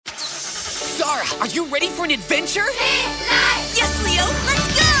are! Are you ready for an adventure? Yes, Leo,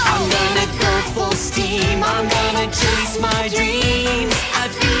 let's go! I'm gonna go full steam. I'm gonna chase my dreams. I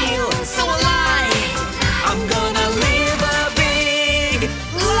feel so alive. I'm gonna live a big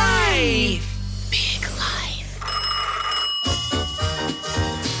life. Big life.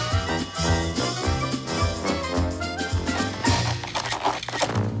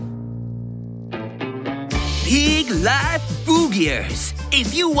 Big Life Boogiers.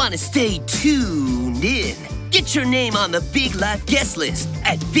 If you want to stay tuned in, get your name on the Big Life guest list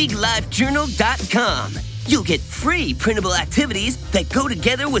at BigLifeJournal.com. You'll get free printable activities that go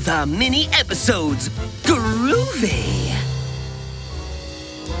together with our mini episodes. Groovy!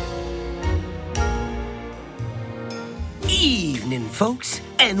 Evening, folks,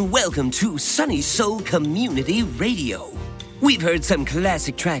 and welcome to Sunny Soul Community Radio. We've heard some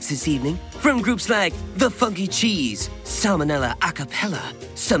classic tracks this evening from groups like The Funky Cheese, Salmonella Acapella,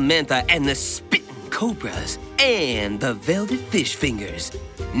 Samantha and the Spittin' Cobras, and the Velvet Fish Fingers.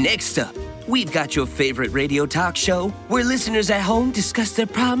 Next up, we've got your favorite radio talk show where listeners at home discuss their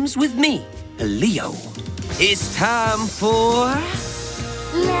problems with me, Leo. It's time for...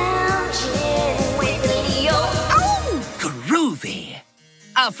 Lounging with Leo. Oh! Groovy!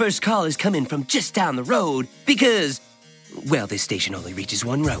 Our first call is coming from just down the road because... well, this station only reaches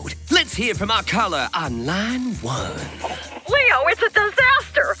one road. Let's hear from our caller on line 1. Leo, it's a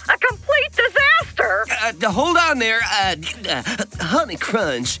disaster! A complete disaster! Hold on there, Honey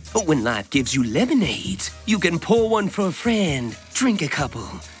Crunch. When life gives you lemonades, you can pour one for a friend, drink a couple.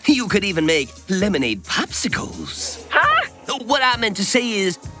 You could even make lemonade popsicles. Huh? What I meant to say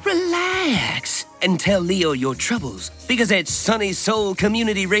is, relax and tell Leo your troubles. Because at Sunny Soul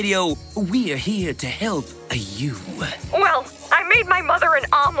Community Radio, we're here to help you. Well, I made my mother an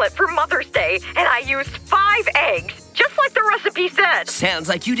omelet for Mother's Day, and I used 5 eggs, just like the recipe said. Sounds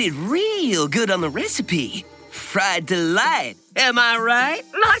like you did real good on the recipe. Fried delight, am I right?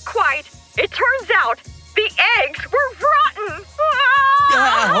 Not quite. It turns out the eggs were rotten.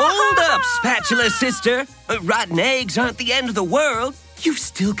 Hold up, spatula sister. Rotten eggs aren't the end of the world. You've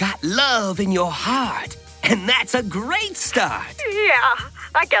still got love in your heart, and that's a great start. Yeah,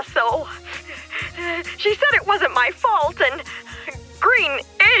 I guess so. She said it wasn't my fault, and green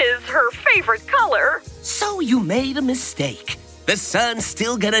is her favorite color. So you made a mistake. The sun's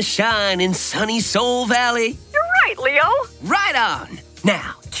still gonna shine in sunny Soul Valley. You're right, Leo. Right on.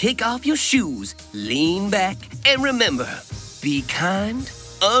 Now, kick off your shoes, lean back, and remember, be kind,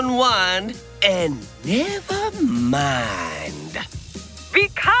 unwind, and never mind. Be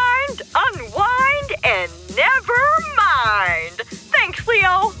kind, unwind, and never mind. Thanks,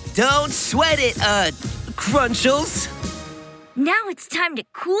 Leo. Don't sweat it, Crunchles. Now it's time to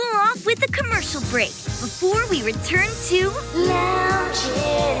cool off with a commercial break before we return to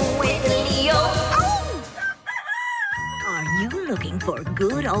Lounging with Leo. Oh! Are you looking for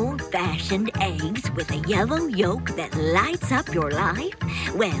good old-fashioned eggs with a yellow yolk that lights up your life?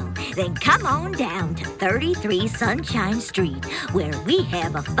 Well, then come on down to 33 Sunshine Street, where we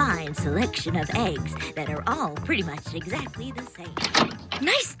have a fine selection of eggs that are all pretty much exactly the same.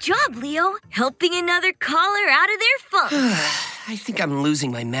 Nice job, Leo, helping another caller out of their funk. I think I'm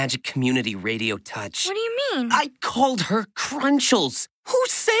losing my magic community radio touch. What do you mean? I called her Crunchles. Who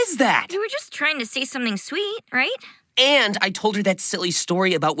says that? You were just trying to say something sweet, right? And I told her that silly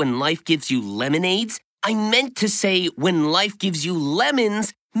story about when life gives you lemonades. I meant to say when life gives you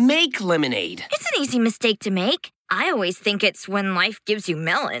lemons, make lemonade. It's an easy mistake to make. I always think it's when life gives you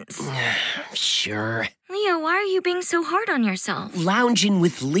melons. Sure. Leo, why are you being so hard on yourself? Lounging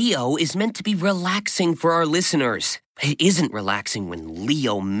with Leo is meant to be relaxing for our listeners. It isn't relaxing when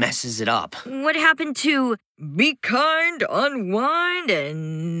Leo messes it up. What happened to be kind, unwind,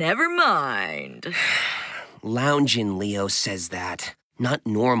 and never mind? Lounging Leo says that, not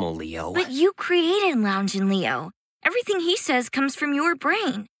normal Leo. But you created Lounging Leo. Everything he says comes from your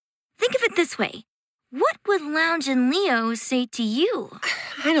brain. Think of it this way. What would Lounging Leo say to you?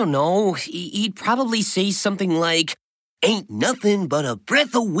 I don't know. He'd probably say something like, ain't nothing but a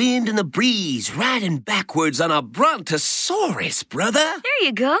breath of wind in the breeze riding backwards on a brontosaurus, brother. There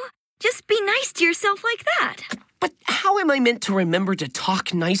you go. Just be nice to yourself like that. But how am I meant to remember to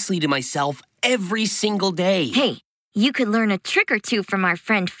talk nicely to myself every single day? Hey, you could learn a trick or two from our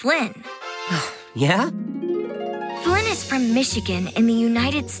friend Flynn. Yeah? Flynn is from Michigan in the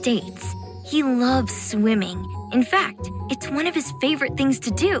United States. He loves swimming. In fact, it's one of his favorite things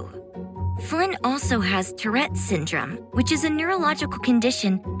to do. Flynn also has Tourette's syndrome, which is a neurological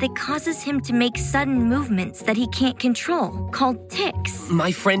condition that causes him to make sudden movements that he can't control, called tics.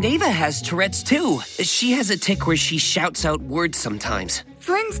 My friend Ava has Tourette's too. She has a tic where she shouts out words sometimes.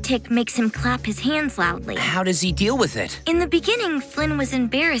 Flynn's tic makes him clap his hands loudly. How does he deal with it? In the beginning, Flynn was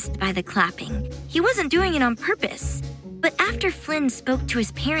embarrassed by the clapping. He wasn't doing it on purpose. But after Flynn spoke to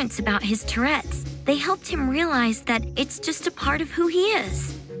his parents about his Tourette's, they helped him realize that it's just a part of who he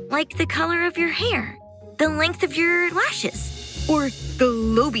is. Like the color of your hair, the length of your lashes, or the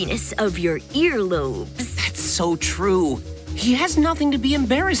lobiness of your earlobes. That's so true. He has nothing to be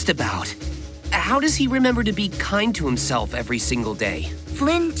embarrassed about. How does he remember to be kind to himself every single day?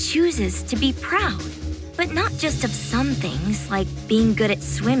 Flynn chooses to be proud, but not just of some things, like being good at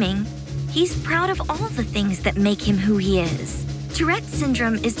swimming. He's proud of all the things that make him who he is. Tourette's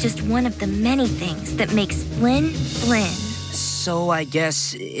syndrome is just one of the many things that makes Flynn, Flynn. So I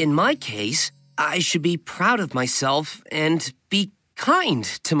guess, in my case, I should be proud of myself and be kind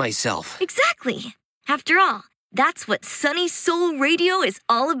to myself. Exactly. After all, that's what Sunny Soul Radio is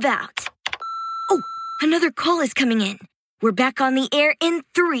all about. Oh, another call is coming in. We're back on the air in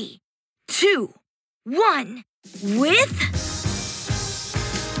 3, 2, 1, with...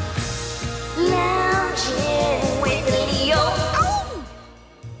 Lounging with Leo.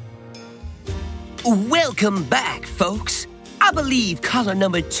 Oh! Welcome back, folks. I believe caller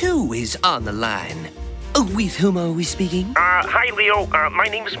number 2 is on the line. With whom are we speaking? Hi, Leo. My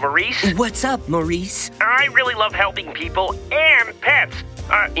name's Maurice. What's up, Maurice? I really love helping people and pets.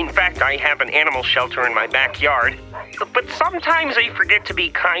 In fact, I have an animal shelter in my backyard. But sometimes I forget to be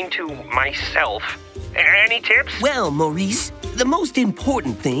kind to myself. Any tips? Well, Maurice, the most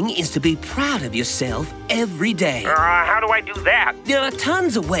important thing is to be proud of yourself every day. How do I do that? There are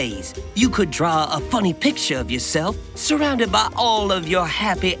tons of ways. You could draw a funny picture of yourself surrounded by all of your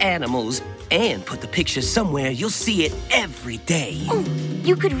happy animals and put the picture somewhere you'll see it every day. Oh,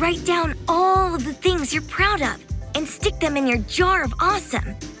 you could write down all of the things you're proud of and stick them in your jar of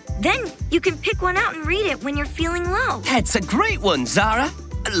awesome. Then you can pick one out and read it when you're feeling low. That's a great one, Zara.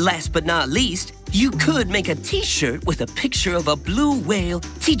 Last but not least, you could make a t-shirt with a picture of a blue whale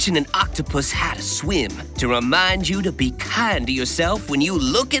teaching an octopus how to swim to remind you to be kind to yourself when you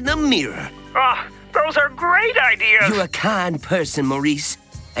look in the mirror. Oh, those are great ideas. You're a kind person, Maurice.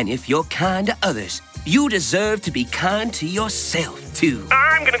 And if you're kind to others, you deserve to be kind to yourself, too.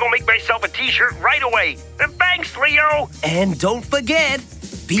 I'm gonna go make myself a t-shirt right away. Thanks, Leo. And don't forget,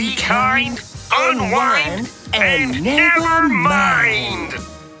 be kind, unwind, and never mind.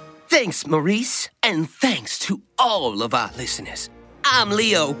 Thanks, Maurice, and thanks to all of our listeners. I'm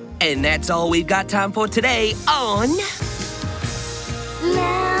Leo, and that's all we've got time for today on...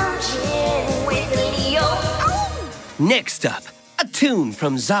 Lounging with Leo. Oh! Next up, a tune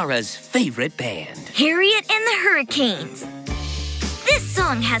from Zara's favorite band. Harriet and the Hurricanes. This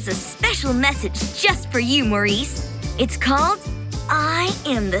song has a special message just for you, Maurice. It's called I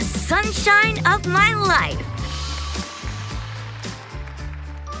Am the Sunshine of My Life.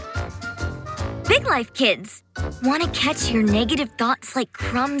 Big Life kids, want to catch your negative thoughts like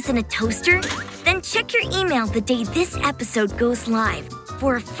crumbs in a toaster? Then check your email the day this episode goes live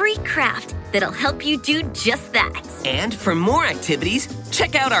for a free craft that'll help you do just that. And for more activities,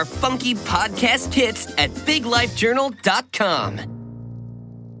 check out our funky podcast kits at BigLifeJournal.com.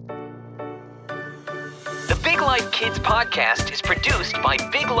 The Big Life Kids podcast is produced by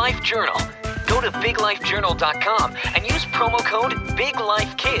Big Life Journal. Go to BigLifeJournal.com and use promo code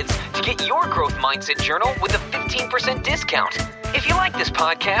BIGLifeKids to get your growth mindset journal with a 15% discount. If you like this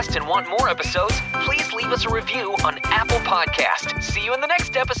podcast and want more episodes, please leave us a review on Apple Podcast. See you in the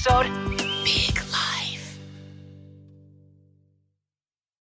next episode. Big